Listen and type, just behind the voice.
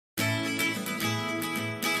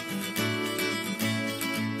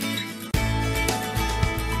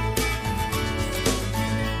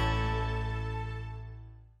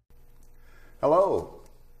Hello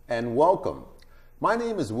and welcome. My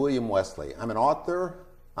name is William Wesley. I'm an author,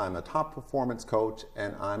 I'm a top performance coach,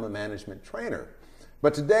 and I'm a management trainer.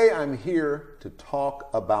 But today I'm here to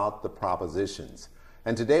talk about the propositions.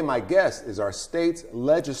 And today my guest is our state's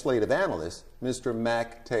legislative analyst, Mr.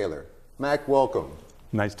 Mac Taylor. Mac, welcome.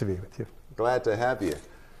 Nice to be with you. Glad to have you.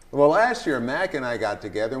 Well, last year Mac and I got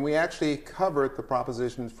together and we actually covered the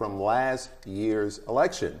propositions from last year's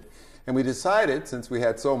election. And we decided, since we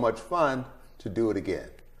had so much fun, to do it again.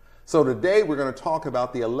 So today we're going to talk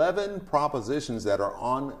about the 11 propositions that are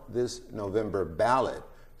on this November ballot.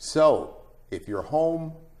 So if you're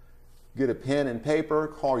home, get a pen and paper,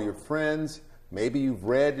 call your friends. Maybe you've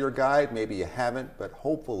read your guide, maybe you haven't, but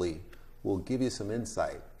hopefully we'll give you some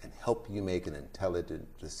insight and help you make an intelligent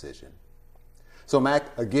decision. So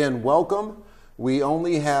Mac, again, welcome. We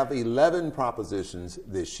only have 11 propositions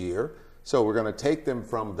this year, so we're going to take them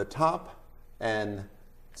from the top and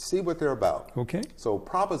see what they're about. Okay. So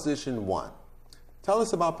Proposition 1. Tell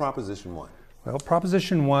us about Proposition 1. Well,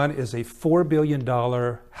 Proposition 1 is a $4 billion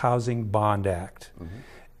housing bond act. Mm-hmm.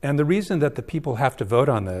 And the reason that the people have to vote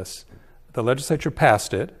on this, the legislature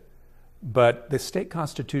passed it, but the state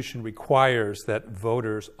constitution requires that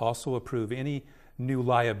voters also approve any new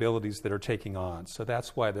liabilities that are taking on. So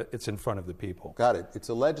that's why it's in front of the people. Got it. It's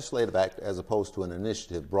a legislative act as opposed to an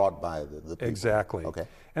initiative brought by the people. Exactly. Okay.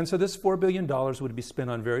 And so this $4 billion would be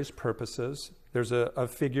spent on various purposes. There's a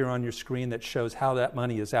figure on your screen that shows how that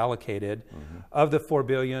money is allocated. Mm-hmm. Of the $4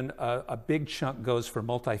 billion, a big chunk goes for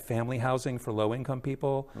multifamily housing for low-income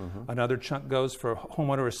people. Mm-hmm. Another chunk goes for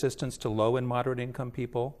homeowner assistance to low and moderate-income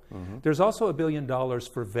people. Mm-hmm. There's also $1 billion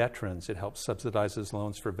for veterans. It helps subsidizes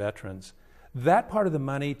loans for veterans. That part of the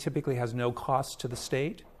money typically has no cost to the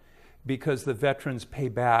state because the veterans pay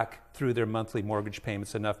back through their monthly mortgage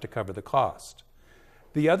payments enough to cover the cost.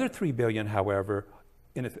 The other $3 billion, however,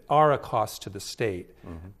 are a cost to the state.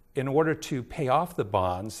 Mm-hmm. In order to pay off the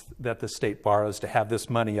bonds that the state borrows to have this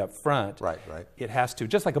money up front, right. It has to,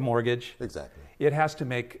 just like a mortgage, exactly. It has to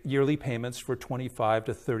make yearly payments for 25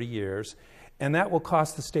 to 30 years, and that will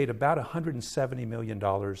cost the state about $170 million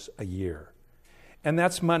a year. And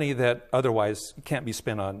that's money that otherwise can't be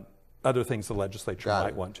spent on other things the legislature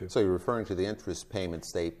might want to. So you're referring to the interest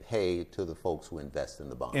payments they pay to the folks who invest in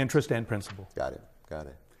the bonds. Interest and principal. Got it.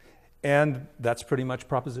 And that's pretty much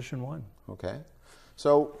Proposition 1. Okay.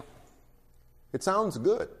 So it sounds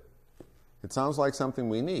good. It sounds like something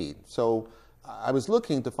we need. So I was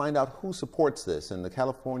looking to find out who supports this in the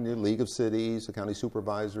California League of Cities, the County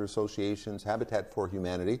Supervisor Associations, Habitat for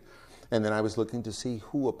Humanity. And then I was looking to see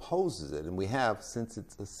who opposes it. And we have, since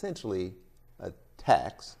it's essentially a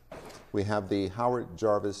tax, we have the Howard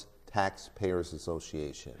Jarvis Taxpayers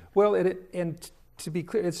Association. Well, and to be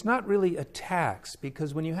clear, it's not really a tax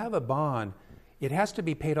because when you have a bond, it has to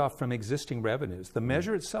be paid off from existing revenues. The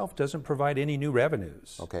measure itself doesn't provide any new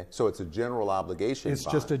revenues. Okay, so it's a general obligation It's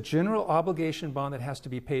bond. just a general obligation bond that has to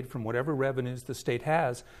be paid from whatever revenues the state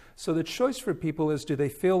has. So the choice for people is, do they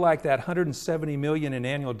feel like that $170 million in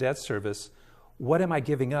annual debt service, what am I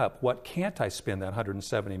giving up? What can't I spend that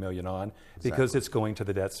 $170 million on because it's going to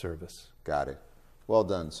the debt service? Got it. Well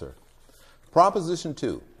done, sir. Proposition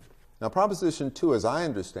 2. Now, Proposition 2, as I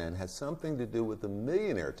understand, has something to do with the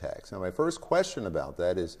millionaire tax. Now, my first question about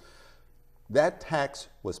that is, that tax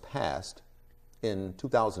was passed in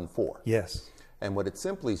 2004. Yes. And what it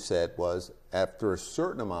simply said was, after a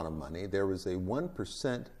certain amount of money, there was a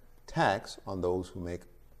 1% tax on those who make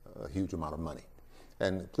a huge amount of money.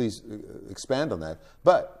 And please expand on that.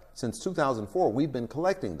 But since 2004, we've been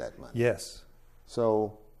collecting that money. Yes.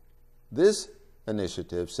 So this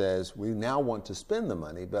initiative says we now want to spend the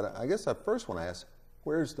money, but I guess I first want to ask,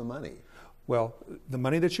 where's the money? Well, the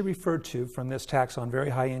money that you referred to from this tax on very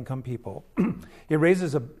high income people, it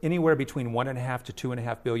raises anywhere between $1.5 to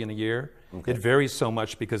 $2.5 billion a year. Okay. It varies so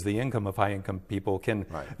much because the income of high income people can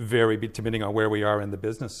vary depending on where we are in the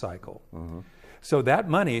business cycle. Mm-hmm. So that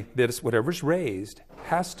money, whatever's raised,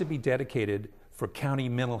 has to be dedicated for county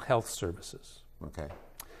mental health services. Okay.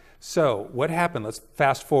 So what happened, let's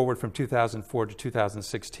fast forward from 2004 to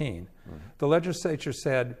 2016. Mm-hmm. The legislature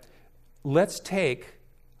said, let's take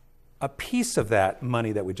a piece of that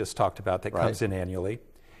money that we just talked about that comes in annually,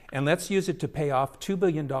 and let's use it to pay off $2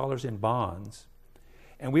 billion in bonds.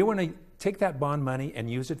 And we want to take that bond money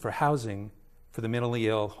and use it for housing for the mentally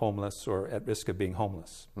ill, homeless, or at risk of being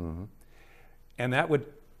homeless. Mm-hmm. And that would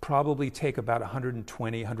probably take about $120,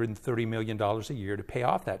 $130 million a year to pay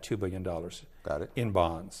off that $2 billion in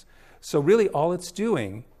bonds. So really all it's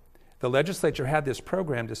doing, the legislature had this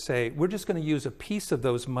program to say, we're just going to use a piece of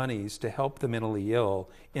those monies to help the mentally ill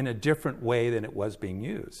in a different way than it was being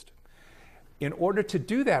used. In order to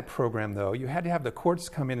do that program, though, you had to have the courts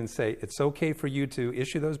come in and say, it's okay for you to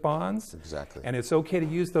issue those bonds. Exactly. And it's okay to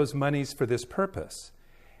use those monies for this purpose.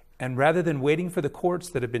 And rather than waiting for the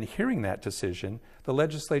courts that have been hearing that decision, the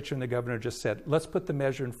legislature and the governor just said, let's put the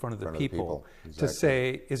measure in front of the people Exactly. to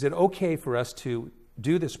say, is it okay for us to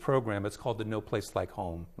do this program? It's called the No Place Like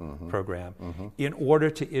Home program, in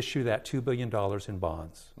order to issue that $2 billion in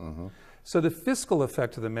bonds. So the fiscal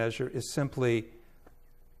effect of the measure is simply,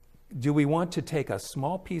 do we want to take a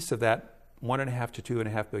small piece of that $1.5 to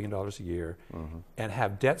 $2.5 billion a year and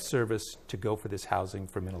have debt service to go for this housing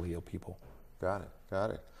for mentally ill people? Got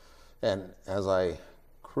it. And as I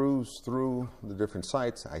cruise through the different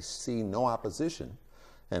sites, I see no opposition,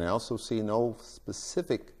 and I also see no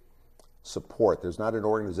specific support. There's not an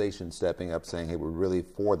organization stepping up saying, hey, we're really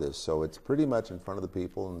for this. So it's pretty much in front of the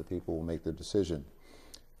people, and the people will make their decision.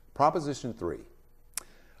 Proposition 3.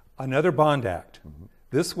 Another bond act.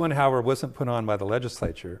 This one, however, wasn't put on by the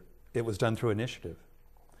legislature. It was done through initiative.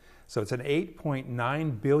 So it's an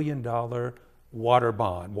 $8.9 billion water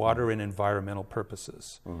bond, water and environmental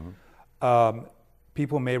purposes.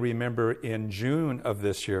 People may remember in June of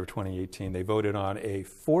this year, of 2018, they voted on a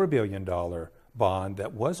 $4 billion bond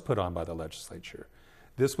that was put on by the legislature.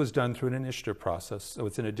 This was done through an initiative process, so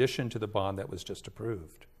it's in addition to the bond that was just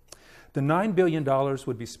approved. The $9 billion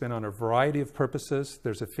would be spent on a variety of purposes.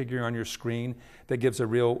 There's a figure on your screen that gives a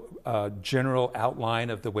real general outline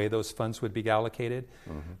of the way those funds would be allocated.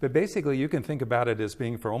 But basically, you can think about it as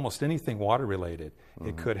being for almost anything water related.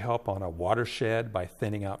 It could help on a watershed by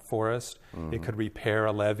thinning out forest. It could repair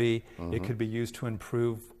a levee. It could be used to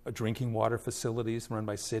improve drinking water facilities run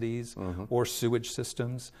by cities or sewage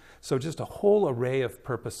systems. So just a whole array of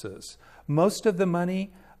purposes. Most of the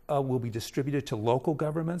money will be distributed to local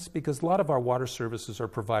governments because a lot of our water services are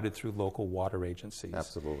provided through local water agencies.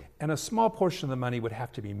 Absolutely. And a small portion of the money would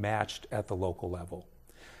have to be matched at the local level.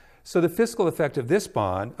 So the fiscal effect of this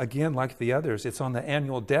bond, again, like the others, it's on the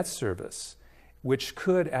annual debt service, which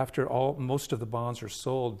could, after most of the bonds are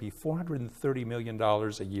sold, be $430 million a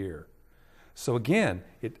year. So again,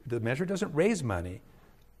 the measure doesn't raise money.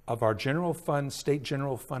 Of our general fund, state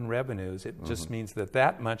general fund revenues, it just means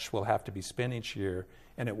that much will have to be spent each year,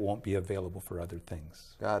 and it won't be available for other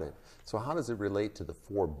things. Got it. So how does it relate to the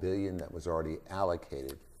 $4 billion that was already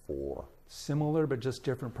allocated for? Similar, but just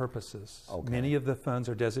different purposes. Okay. Many of the funds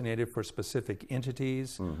are designated for specific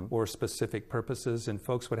entities or specific purposes, and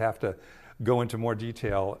folks would have to go into more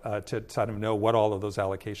detail to kind of know what all of those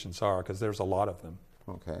allocations are, because there's a lot of them.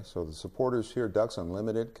 Okay, so the supporters here, Ducks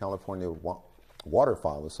Unlimited, California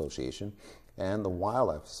Waterfowl Association, and the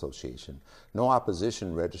Wildlife Association. No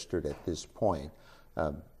opposition registered at this point.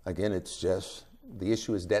 Again, it's just, the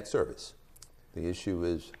issue is debt service. The issue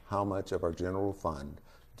is how much of our general fund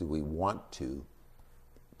do we want to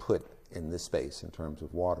put in this space in terms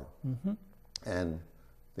of water. And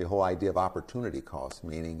the whole idea of opportunity cost,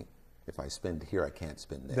 meaning if I spend here, I can't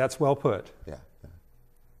spend there. That's well put. Yeah.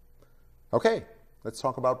 Okay, let's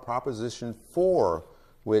talk about Proposition 4,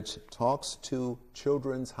 which talks to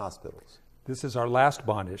children's hospitals. This is our last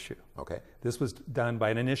bond issue. Okay. This was done by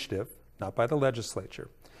an initiative, not by the legislature.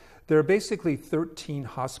 There are basically 13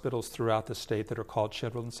 hospitals throughout the state that are called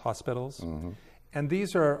children's hospitals. And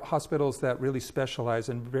these are hospitals that really specialize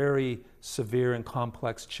in very severe and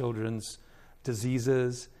complex children's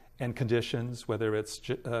diseases and conditions, whether it's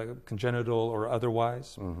congenital or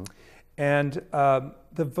otherwise. And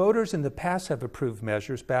the voters in the past have approved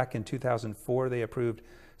measures. Back in 2004, they approved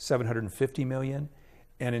 $750 million.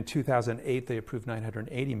 And in 2008, they approved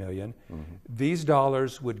 $980 million. These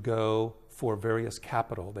dollars would go for various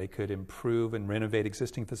capital. They could improve and renovate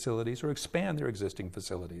existing facilities or expand their existing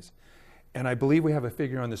facilities. And I believe we have a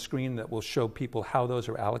figure on the screen that will show people how those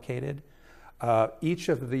are allocated. Each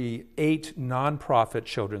of the 8 nonprofit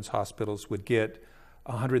children's hospitals would get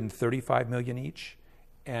 $135 million each.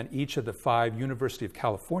 And each of the 5 University of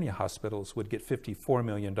California hospitals would get $54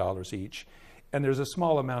 million each. And there's a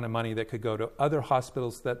small amount of money that could go to other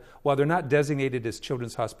hospitals that, while they're not designated as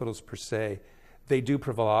children's hospitals per se, they do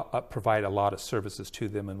provide a lot of services to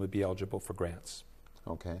them and would be eligible for grants.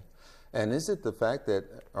 Okay. And is it the fact that,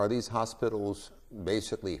 are these hospitals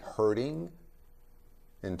basically hurting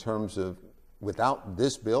in terms of, without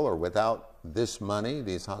this bill or without this money,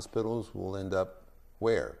 these hospitals will end up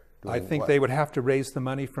where? I think they would have to raise the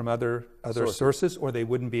money from other sources, or they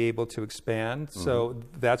wouldn't be able to expand. So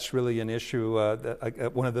that's really an issue,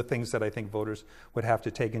 one of the things that I think voters would have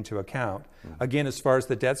to take into account. Again, as far as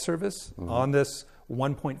the debt service, on this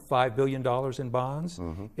 $1.5 billion in bonds,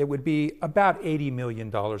 it would be about $80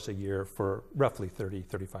 million a year for roughly 30,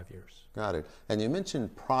 35 years. Got it. And you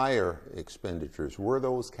mentioned prior expenditures. Were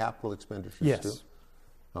those capital expenditures Yes. too?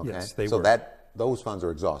 Okay. Yes, they so were. Those funds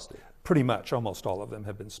are exhausted. Pretty much, almost all of them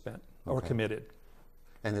have been spent or committed.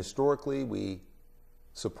 And historically, we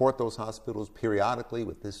support those hospitals periodically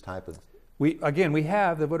with this type of...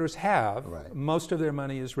 The voters have. Right. Most of their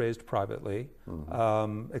money is raised privately,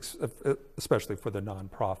 especially for the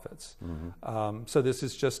nonprofits. So this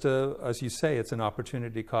is just as you say, it's an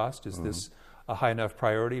opportunity cost. Is this a high enough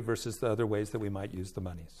priority versus the other ways that we might use the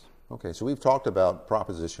monies? Okay, so we've talked about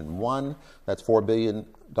Proposition 1, that's $4 billion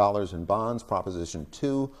in bonds. Proposition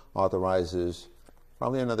 2 authorizes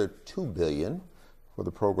probably another $2 billion for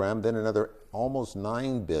the program, then another almost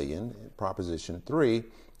 $9 billion in Proposition 3,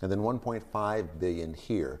 and then $1.5 billion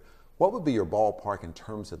here. What would be your ballpark in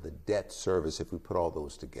terms of the debt service if we put all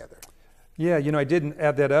those together? Yeah, I didn't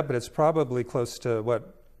add that up, but it's probably close to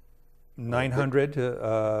what, $8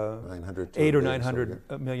 or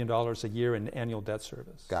 $900 million a year in annual debt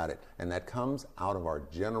service. Got it. And that comes out of our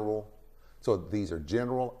so these are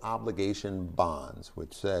general obligation bonds,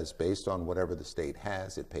 which says based on whatever the state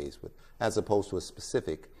has, it pays with, as opposed to a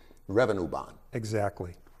specific revenue bond.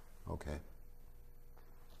 Exactly. Okay.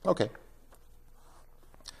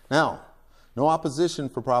 Now, no opposition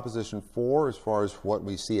for Proposition 4 as far as what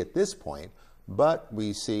we see at this point, but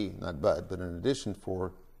we see, but in addition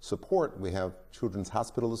for support, we have Children's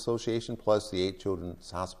Hospital Association plus the 8 children's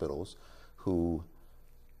hospitals who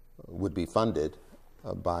would be funded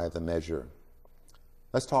by the measure.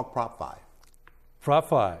 Let's talk Prop 5. Prop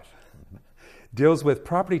 5 deals with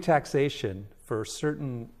property taxation for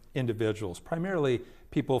certain individuals, primarily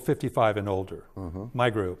people 55 and older. My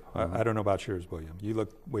group. I don't know about yours, William. You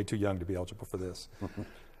look way too young to be eligible for this.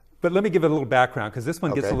 But let me give it a little background because this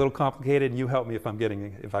one gets a little complicated, and you help me if I'm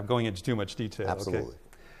going into too much detail. Absolutely. Okay?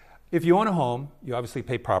 If you own a home, you obviously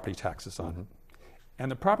pay property taxes on it. And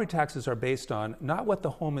the property taxes are based on not what the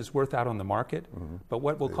home is worth out on the market, but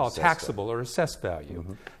what we'll call taxable or assessed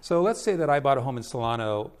value. So let's say that I bought a home in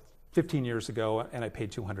Solano 15 years ago and I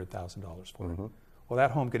paid $200,000 for it. Well,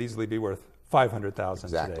 that home could easily be worth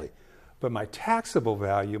 $500,000 today. But my taxable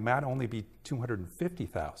value might only be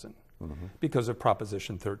 $250,000 because of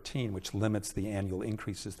Proposition 13, which limits the annual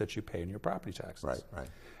increases that you pay in your property taxes. Right.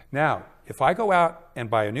 Now, if I go out and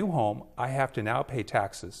buy a new home, I have to now pay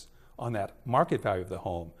taxes on that market value of the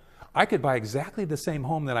home. I could buy exactly the same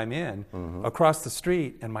home that I'm in across the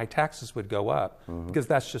street, and my taxes would go up because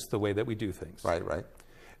that's just the way that we do things. Right.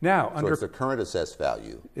 Now, so it's the current assessed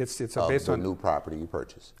value it's of based the on new property you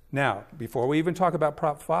purchase. Now, before we even talk about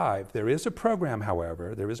Prop 5, there is a program,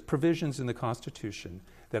 however, there is provisions in the Constitution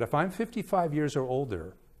that if I'm 55 years or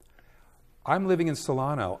older, I'm living in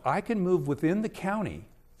Solano, I can move within the county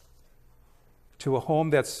to a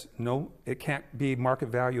home it can't be market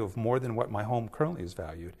value of more than what my home currently is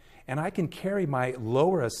valued. And I can carry my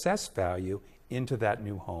lower assessed value into that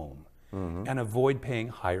new home and avoid paying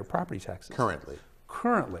higher property taxes. Currently.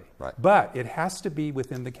 Right. But it has to be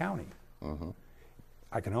within the county.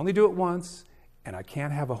 I can only do it once, and I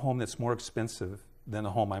can't have a home that's more expensive than the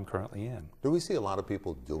home I'm currently in. Do we see a lot of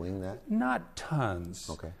people doing that? Not tons.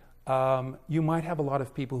 Okay. You might have a lot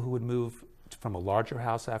of people who would move from a larger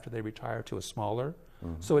house after they retire to a smaller.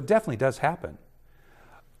 So it definitely does happen.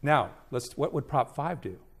 Now, what would Prop 5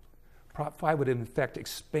 do? Prop 5 would in effect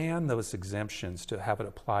expand those exemptions to have it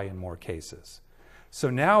apply in more cases. So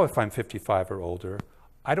now if I'm 55 or older,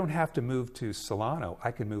 I don't have to move to Solano.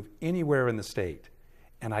 I can move anywhere in the state,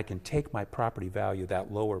 and I can take my property value,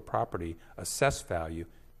 that lower property assessed value,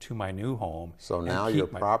 to my new home. So now your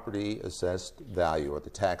property assessed value, or the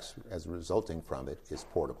tax as resulting from it, is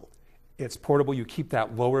portable. It's portable. You keep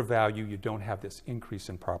that lower value. You don't have this increase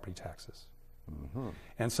in property taxes.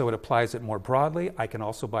 And so it applies it more broadly. I can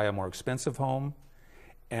also buy a more expensive home.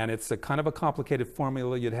 And it's a kind of a complicated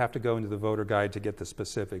formula. You'd have to go into the voter guide to get the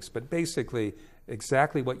specifics. But basically,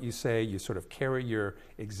 exactly what you say, you sort of carry your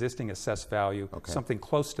existing assessed value, something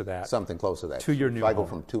close to that. To your new home. If I go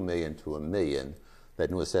from $2 million to $1 million, that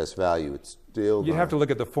new assessed value, it's still You have to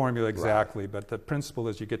look at the formula exactly, but the principle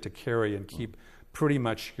is you get to carry and keep pretty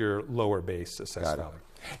much your lower base assessed value.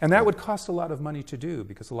 And that would cost a lot of money to do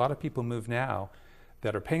because a lot of people move now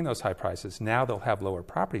that are paying those high prices. Now they'll have lower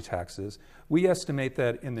property taxes. We estimate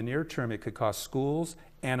that in the near term it could cost schools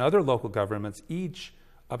and other local governments each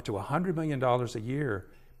up to $100 million a year,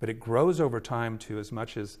 but it grows over time to as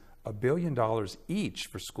much as $1 billion each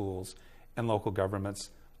for schools and local governments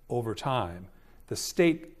over time. The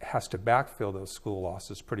state has to backfill those school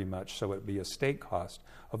losses pretty much, so it would be a state cost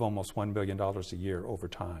of almost $1 billion a year over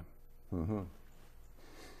time.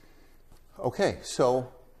 Okay,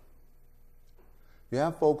 so you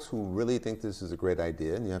have folks who really think this is a great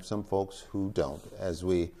idea, and you have some folks who don't. As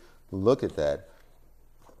we look at that,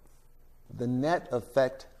 the net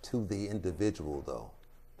effect to the individual, though,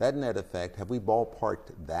 that net effect, have we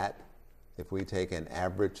ballparked that? If we take an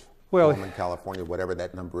average home in California, whatever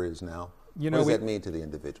that number is now, what does that mean to the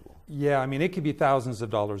individual? Yeah, I mean, it could be thousands of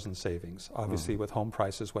dollars in savings, obviously, with home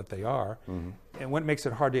prices what they are. And what makes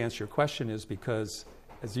it hard to answer your question is because,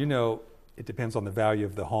 as you know, it depends on the value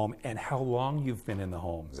of the home and how long you've been in the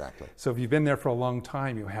home. Exactly. So if you've been there for a long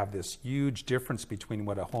time, you have this huge difference between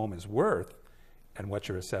what a home is worth and what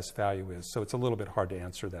your assessed value is. So it's a little bit hard to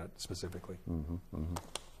answer that specifically.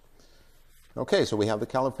 Okay, so we have the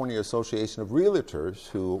California Association of Realtors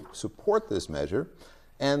who support this measure,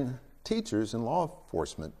 and teachers and law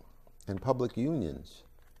enforcement and public unions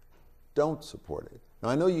don't support it. Now,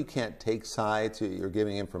 I know you can't take sides, you're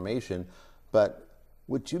giving information, but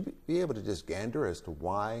would you be able to just gander as to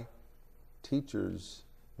why teachers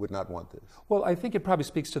would not want this? Well, I think it probably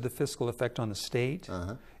speaks to the fiscal effect on the state.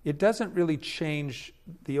 It doesn't really change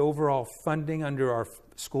the overall funding under our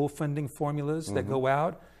school funding formulas that go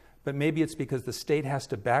out, but maybe it's because the state has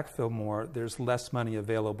to backfill more. There's less money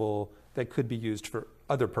available that could be used for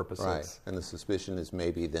other purposes. Right, and the suspicion is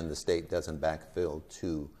maybe then the state doesn't backfill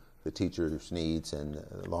to the teachers' needs and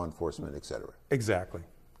law enforcement, et cetera. Exactly.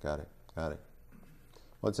 Got it, got it.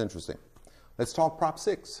 Well, it's interesting. Let's talk Prop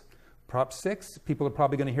 6. Prop 6, people are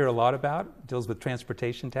probably going to hear a lot about, deals with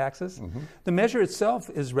transportation taxes. The measure itself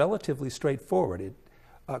is relatively straightforward.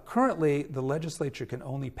 Currently, the legislature can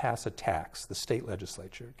only pass a tax. The state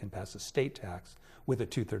legislature can pass a state tax with a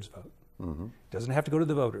 2/3 vote. It doesn't have to go to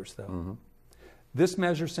the voters, though. This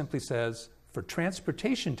measure simply says for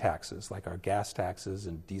transportation taxes, like our gas taxes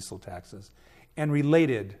and diesel taxes, and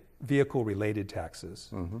related, vehicle-related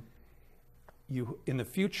taxes, in the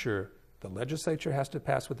future, the legislature has to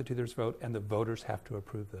pass with a 2/3 vote, and the voters have to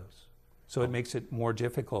approve those. So it makes it more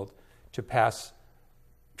difficult to pass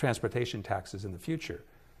transportation taxes in the future.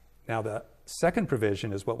 Now, the second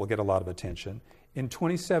provision is what will get a lot of attention. In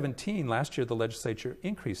 2017, last year, the legislature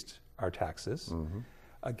increased our taxes,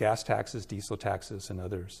 gas taxes, diesel taxes, and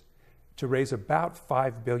others, to raise about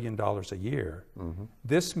 $5 billion a year.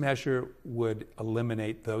 This measure would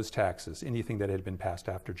eliminate those taxes, anything that had been passed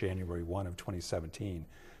after January 1 of 2017.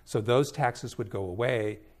 So those taxes would go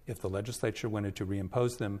away. If the legislature wanted to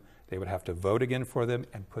reimpose them, they would have to vote again for them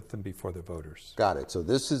and put them before the voters. Got it. So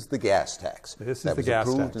this is the gas tax. This is the gas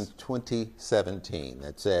tax. That was approved in 2017.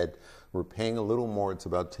 That said we're paying a little more. It's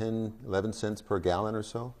about 10, 11 cents per gallon or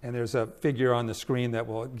so. And there's a figure on the screen that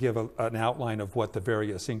will give an outline of what the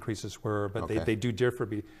various increases were, but they do differ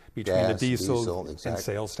between gas, the diesel exactly. and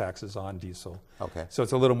sales taxes on diesel. Okay. So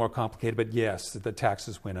it's a little more complicated, but yes, the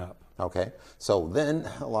taxes went up. Okay. So then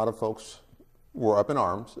a lot of folks were up in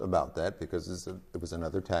arms about that because it was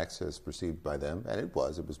another tax as perceived by them, and it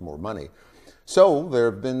was more money. So there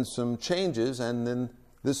have been some changes, and then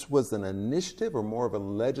this was an initiative or more of a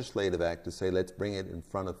legislative act to say, let's bring it in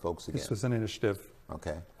front of folks again. This was an initiative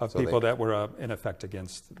of so people that were in effect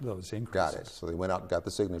against those increases. Got it. So they went out and got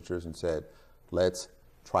the signatures and said, let's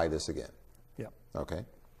try this again. Yeah. Okay.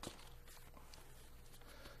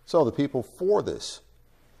 So the people for this,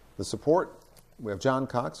 the support, we have John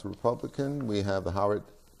Cox, a Republican. We have the Howard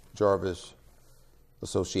Jarvis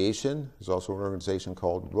Association. There's also an organization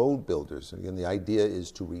called Road Builders. And again, the idea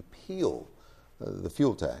is to repeal the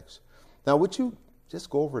fuel tax. Now, would you just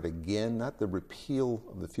go over it again, not the repeal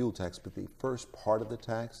of the fuel tax, but the first part of the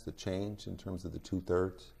tax, the change in terms of the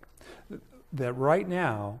 2/3? That right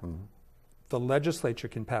now, the legislature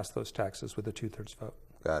can pass those taxes with a 2/3 vote.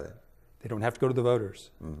 Got it. They don't have to go to the voters.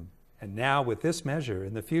 And now with this measure,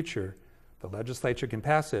 in the future, the legislature can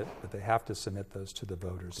pass it, but they have to submit those to the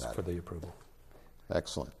voters for the approval.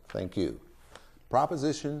 Excellent. Thank you.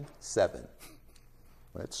 Proposition 7.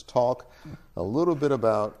 Let's talk a little bit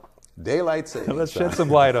about daylight savings. Let's shed some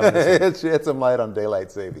light on this. Let's shed some light on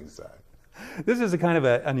daylight savings time. This is a kind of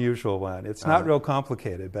an unusual one. It's not real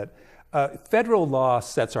complicated, but federal law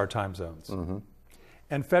sets our time zones.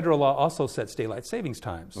 And federal law also sets daylight savings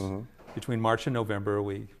times. Between March and November,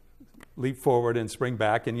 we leap forward and spring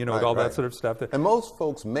back and, all that sort of stuff. And most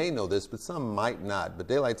folks may know this, but some might not. But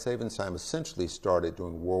daylight savings time essentially started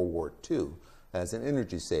during World War II as an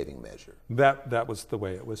energy saving measure. That was the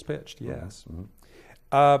way it was pitched, yes.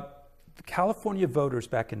 The California voters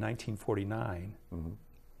back in 1949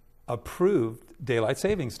 approved daylight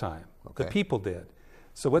savings time. The people did.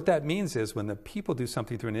 So what that means is when the people do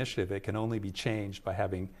something through initiative, it can only be changed by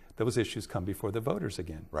having those issues come before the voters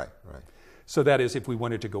again. Right, right. So that is, if we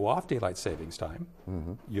wanted to go off daylight savings time,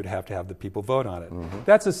 you'd have to have the people vote on it.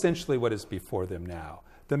 That's essentially what is before them now.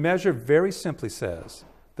 The measure very simply says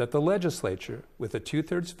that the legislature, with a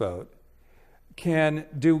 2/3 vote, can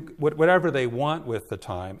do whatever they want with the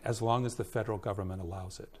time as long as the federal government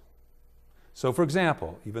allows it. So for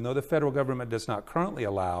example, even though the federal government does not currently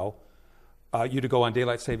allow you to go on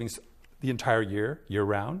daylight savings the entire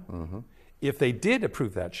year-round, if they did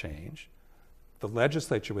approve that change, the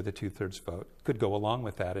legislature with a 2/3 vote could go along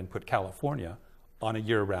with that and put California on a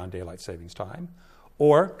year-round daylight savings time.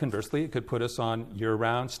 Or conversely, it could put us on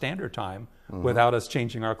year-round standard time without us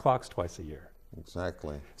changing our clocks twice a year.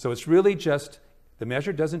 Exactly. So it's really just, the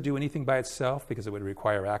measure doesn't do anything by itself because it would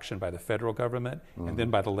require action by the federal government and then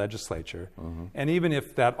by the legislature. And even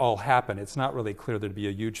if that all happened, it's not really clear there'd be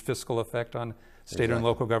a huge fiscal effect on state and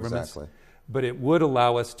local governments. Exactly. But it would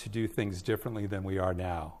allow us to do things differently than we are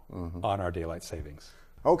now on our daylight savings.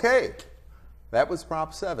 Okay, that was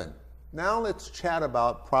Prop 7. Now let's chat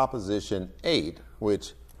about Proposition 8,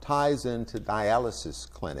 which ties into dialysis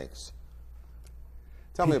clinics.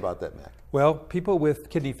 Tell me about that, Mac. Well, people with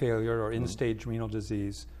kidney failure or end-stage renal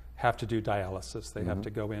disease have to do dialysis. They have to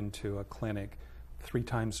go into a clinic 3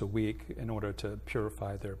 times a week in order to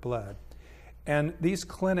purify their blood. And these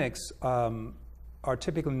clinics are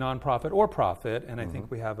typically nonprofit or profit, and I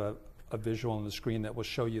think we have a visual on the screen that will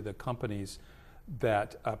show you the companies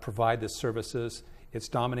that provide the services. It's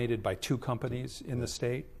dominated by 2 companies in the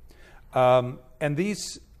state. And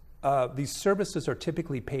these services are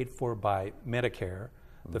typically paid for by Medicare,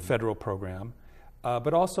 the federal program,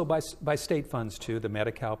 but also by state funds too, the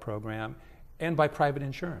Medi-Cal program, and by private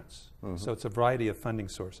insurance. So it's a variety of funding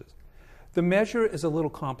sources. The measure is a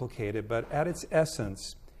little complicated, but at its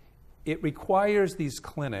essence, it requires these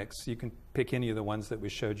clinics, you can pick any of the ones that we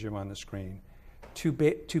showed you on the screen, to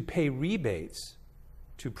pay rebates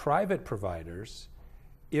to private providers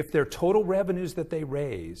if their total revenues that they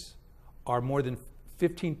raise are more than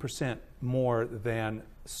 15% more than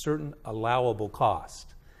certain allowable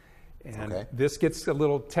cost. And this gets a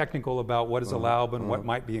little technical about what is allowable and what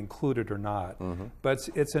might be included or not. But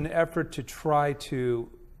it's an effort to try to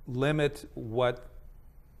limit what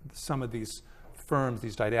some of these firms,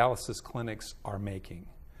 these dialysis clinics, are making.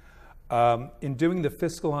 In doing the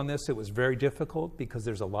fiscal on this, it was very difficult because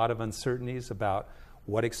there's a lot of uncertainties about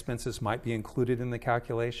what expenses might be included in the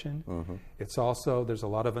calculation. It's also, there's a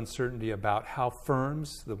lot of uncertainty about how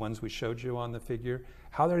firms, the ones we showed you on the figure,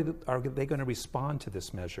 how are they going to respond to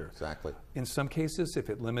this measure? Exactly. In some cases, if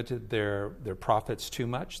it limited their profits too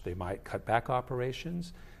much, they might cut back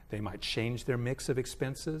operations, they might change their mix of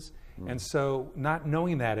expenses. And so not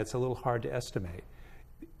knowing that, it's a little hard to estimate.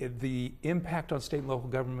 The impact on state and local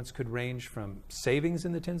governments could range from savings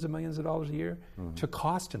in the tens of millions of dollars a year to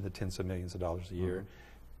cost in the tens of millions of dollars a year,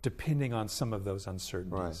 depending on some of those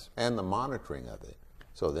uncertainties. Right. And the monitoring of it.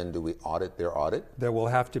 So then do we audit their audit? There will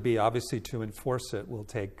have to be, obviously, to enforce it will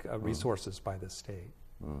take resources by the state.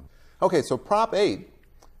 Okay, so Prop 8,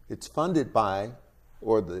 it's funded by,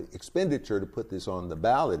 or the expenditure to put this on the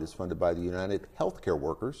ballot is funded by the United Healthcare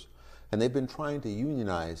Workers, and they've been trying to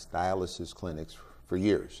unionize dialysis clinics for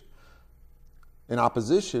years. In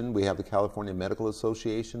opposition, we have the California Medical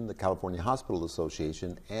Association, the California Hospital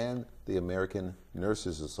Association, and the American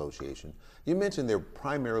Nurses Association. You mentioned there are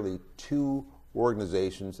primarily 2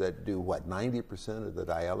 organizations that do, what, 90% of the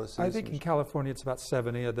dialysis? I think in California it's about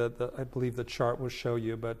 70. I believe the chart will show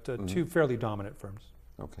you, but 2 fairly dominant firms.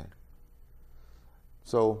 Okay.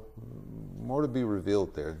 So, more to be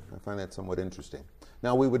revealed there. I find that somewhat interesting.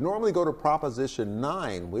 Now, we would normally go to Proposition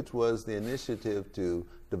 9, which was the initiative to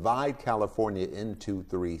divide California into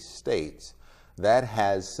 3 states. That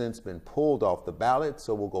has since been pulled off the ballot,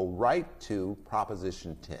 so we'll go right to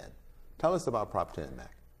Proposition 10. Tell us about Prop 10,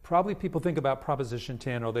 Mac. Probably people think about Proposition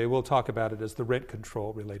 10, or they will talk about it as the rent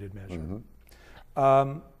control related measure.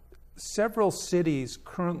 Several cities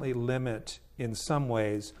currently limit, in some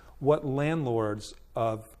ways, what landlords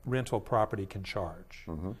of rental property can charge.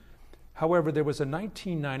 However, there was a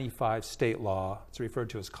 1995 state law, it's referred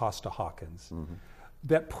to as Costa-Hawkins,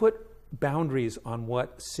 that put boundaries on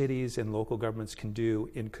what cities and local governments can do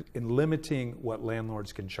in limiting what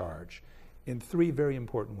landlords can charge in 3 very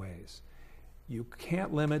important ways. You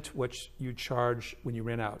can't limit what you charge when you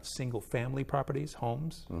rent out single-family properties,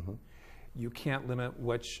 homes. You can't limit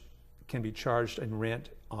what can be charged in rent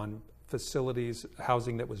on facilities,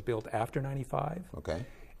 housing that was built after 95. Okay.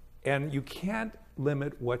 And you can't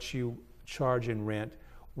limit what you charge in rent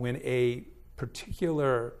when a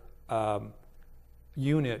particular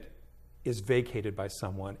unit is vacated by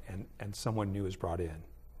someone and someone new is brought in.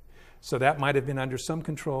 So that might have been under some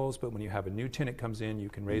controls, but when you have a new tenant comes in, you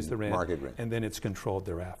can raise the rent, market rent, and then it's controlled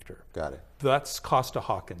thereafter. Got it. That's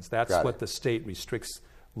Costa-Hawkins. That's what the state restricts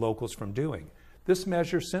locals from doing. This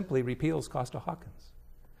measure simply repeals Costa-Hawkins.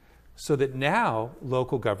 So that now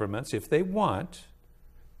local governments, if they want,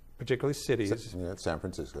 particularly cities, San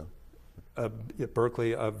Francisco,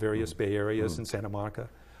 Berkeley, various Bay Areas, and Santa Monica,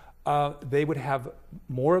 they would have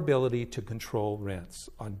more ability to control rents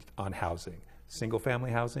on housing, single-family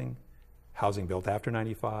housing, housing built after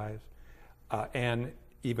 95, and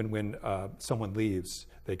even when someone leaves,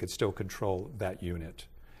 they could still control that unit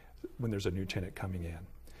when there's a new tenant coming in.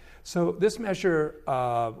 So this measure,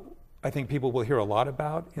 I think people will hear a lot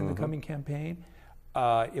about in the coming campaign.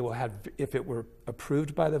 It will have, if it were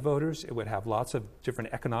approved by the voters, it would have lots of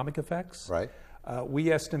different economic effects. Right.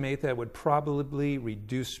 We estimate that it would probably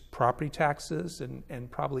reduce property taxes and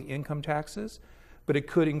probably income taxes, but it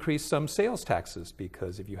could increase some sales taxes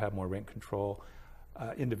because if you have more rent control,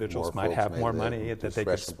 individuals might have more money that they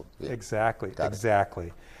could. Yeah.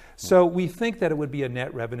 Exactly. So we think that it would be a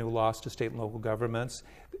net revenue loss to state and local governments.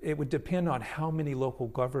 It would depend on how many local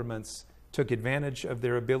governments took advantage of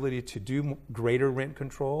their ability to do greater rent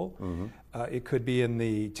control. It could be in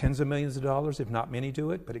the tens of millions of dollars, if not many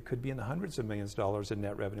do it, but it could be in the hundreds of millions of dollars in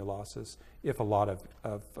net revenue losses if a lot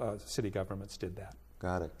of city governments did that.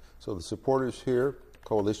 Got it. So the supporters here,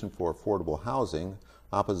 Coalition for Affordable Housing,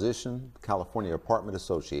 opposition, California Apartment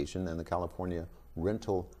Association, and the California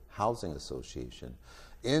Rental Housing Association.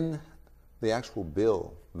 In the actual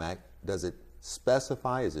bill, Mac, does it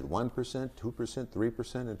specify, is it 1%, 2%,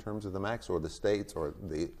 3% in terms of the max, or the states or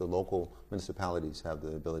the local municipalities have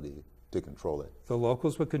the ability to control it? The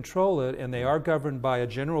locals would control it, and they are governed by a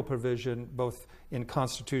general provision, both in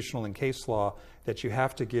constitutional and case law, that you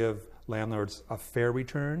have to give landlords a fair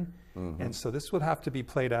return. And so this would have to be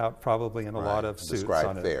played out probably in a lot of suits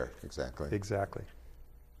on it. Fair, exactly. Exactly.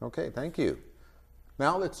 Okay, thank you.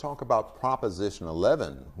 Now let's talk about Proposition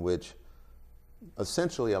 11, which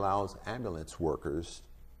essentially allows ambulance workers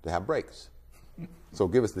to have breaks. So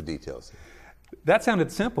give us the details. That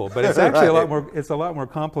sounded simple, but it's actually a lot more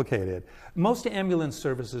complicated. Most ambulance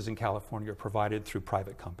services in California are provided through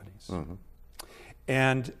private companies.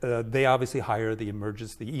 And they obviously hire the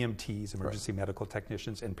EMTs, emergency medical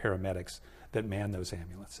technicians, and paramedics that man those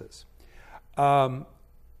ambulances.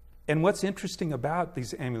 And what's interesting about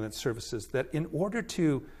these ambulance services, that in order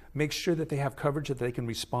to make sure that they have coverage, that they can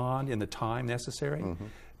respond in the time necessary,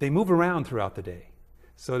 they move around throughout the day.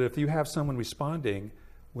 So that if you have someone responding,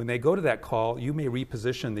 when they go to that call, you may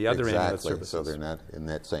reposition the other ambulance services. So they're not in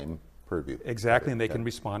that same purview. Exactly, and they can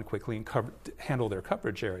respond quickly and handle their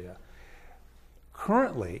coverage area.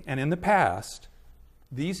 Currently, and in the past,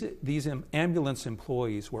 these ambulance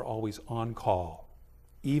employees were always on call,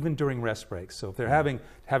 even during rest breaks. So if they're having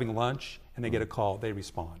lunch and they get a call, they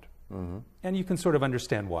respond. And you can sort of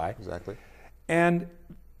understand why. Exactly. And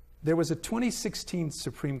there was a 2016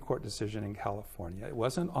 Supreme Court decision in California. It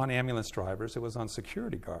wasn't on ambulance drivers, it was on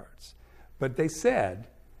security guards. But they said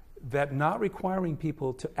that not requiring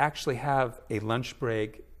people to actually have a lunch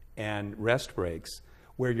break and rest breaks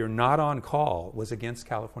where you're not on call was against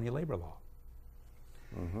California labor law.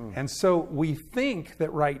 And so we think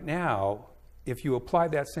that right now, if you apply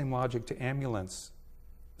that same logic to ambulance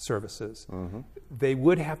services, they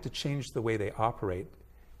would have to change the way they operate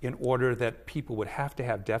in order that people would have to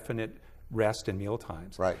have definite rest and meal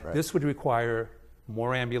times. Right. This would require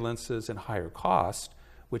more ambulances and higher cost,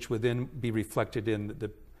 which would then be reflected in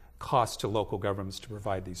the cost to local governments to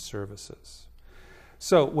provide these services.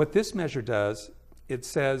 So what this measure does, it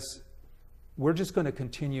says we're just going to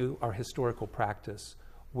continue our historical practice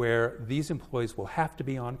where these employees will have to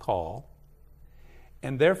be on call,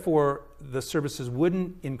 and therefore the services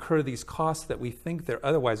wouldn't incur these costs that we think they're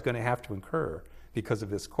otherwise going to have to incur because of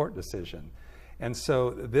this court decision. And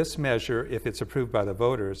so this measure, if it's approved by the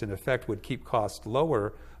voters, in effect would keep costs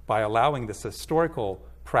lower by allowing this historical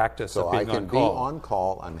practice of being on call. So I can be on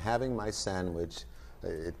call, I'm having my sandwich,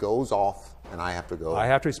 it goes off, and I have to go. I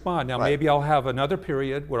have to respond. Now maybe I'll have another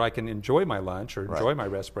period where I can enjoy my lunch or enjoy my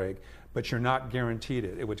rest break, but you're not guaranteed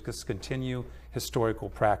it. It would just continue historical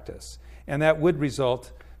practice. And that would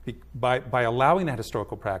result, by allowing that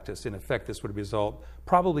historical practice, in effect this would result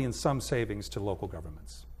probably in some savings to local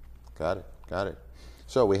governments. Got it.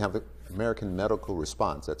 So we have the American Medical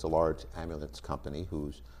Response, that's a large ambulance company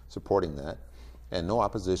who's supporting that, and no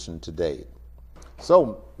opposition to date.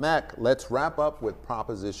 So, Mac, let's wrap up with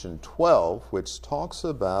Proposition 12, which talks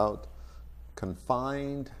about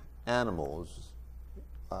confined animals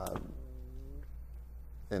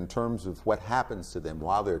in terms of what happens to them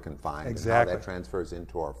while they're confined Exactly. and how that transfers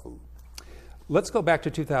into our food. Let's go back to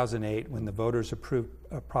 2008 when the voters approved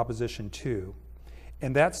Proposition 2,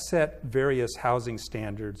 and that set various housing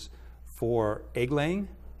standards for egg-laying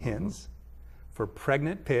hens, for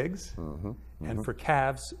pregnant pigs, and for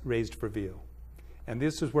calves raised for veal. And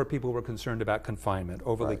this is where people were concerned about confinement,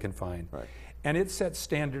 overly confined. Right. And it set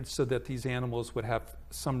standards so that these animals would have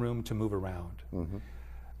some room to move around.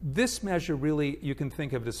 This measure really, you can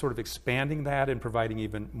think of it as sort of expanding that and providing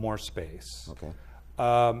even more space. Okay.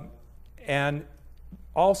 And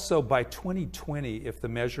also by 2020, if the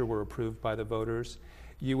measure were approved by the voters,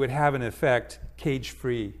 you would have in effect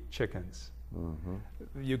cage-free chickens.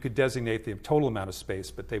 You could designate the total amount of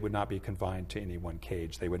space, but they would not be confined to any one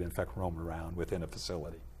cage. They would in fact roam around within a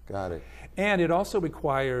facility. Got it. And it also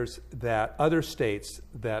requires that other states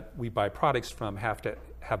that we buy products from have to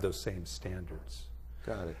have those same standards.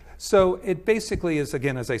 Got it. So it basically is,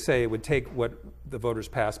 again, as I say, it would take what the voters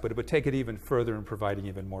passed, but it would take it even further in providing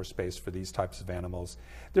even more space for these types of animals.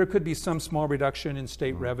 There could be some small reduction in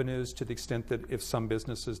state revenues to the extent that if some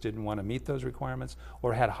businesses didn't want to meet those requirements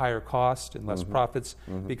or had higher cost and less profits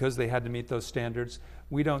because they had to meet those standards.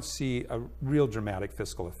 We don't see a real dramatic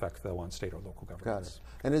fiscal effect, though, on state or local governments. Got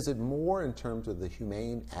it. And is it more in terms of the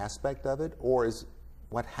humane aspect of it, or is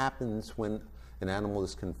what happens when an animal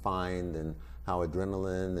is confined and how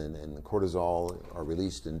adrenaline and cortisol are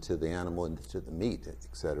released into the animal, into the meat, et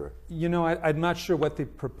cetera? You know, I'm not sure what the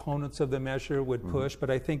proponents of the measure would push,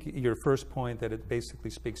 but I think your first point that it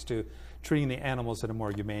basically speaks to treating the animals in a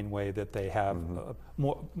more humane way, that they have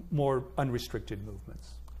more unrestricted movements.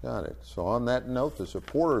 Got it. So on that note, the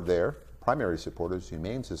supporter there, primary supporter is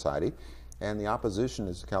Humane Society, and the opposition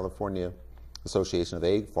is the California Association of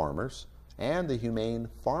Egg Farmers and the Humane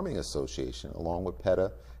Farming Association, along with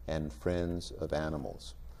PETA and Friends of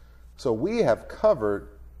Animals. So we have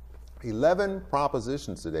covered 11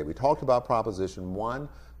 propositions today. We talked about Proposition 1,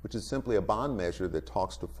 which is simply a bond measure that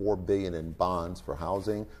talks to $4 billion in bonds for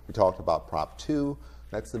housing. We talked about Prop 2,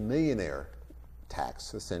 that's the millionaire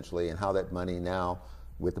tax, essentially, and how that money now,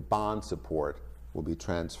 with the bond support, will be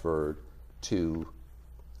transferred to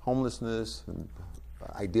homelessness, and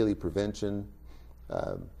ideally prevention,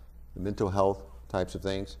 mental health types of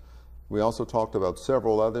things. We also talked about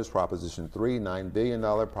several others: Proposition 3, $9 billion,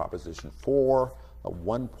 Proposition 4, a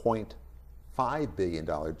 $1.5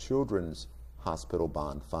 billion children's hospital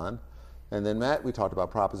bond fund. And then, Matt, we talked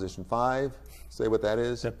about Proposition 5. Say what that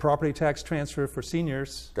is. The property tax transfer for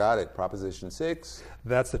seniors. Got it. Proposition 6.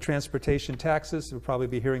 That's the transportation taxes we'll probably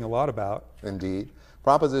be hearing a lot about. Indeed.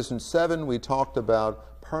 Proposition 7, we talked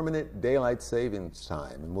about permanent daylight savings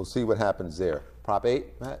time, and we'll see what happens there. Prop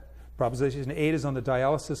 8, Matt? Proposition 8 is on the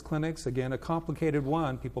dialysis clinics. Again, a complicated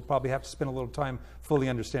one. People probably have to spend a little time fully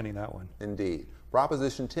understanding that one. Indeed.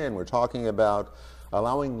 Proposition 10, we're talking about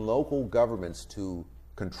allowing local governments to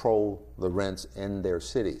control the rents in their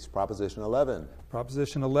cities. Proposition 11.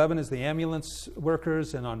 Proposition 11 is the ambulance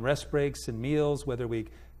workers and on rest breaks and meals, whether we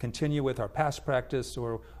continue with our past practice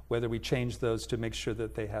or whether we change those to make sure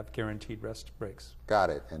that they have guaranteed rest breaks. Got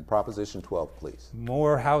it. And Proposition 12, please.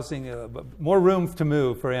 More housing, more room to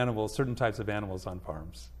move for animals, certain types of animals on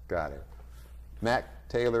farms. Got it. Matt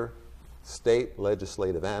Taylor, State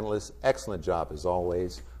Legislative Analyst. Excellent job as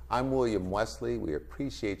always. I'm William Wesley. We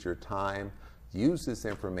appreciate your time. Use this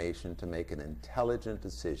information to make an intelligent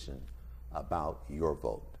decision about your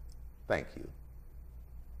vote. Thank you.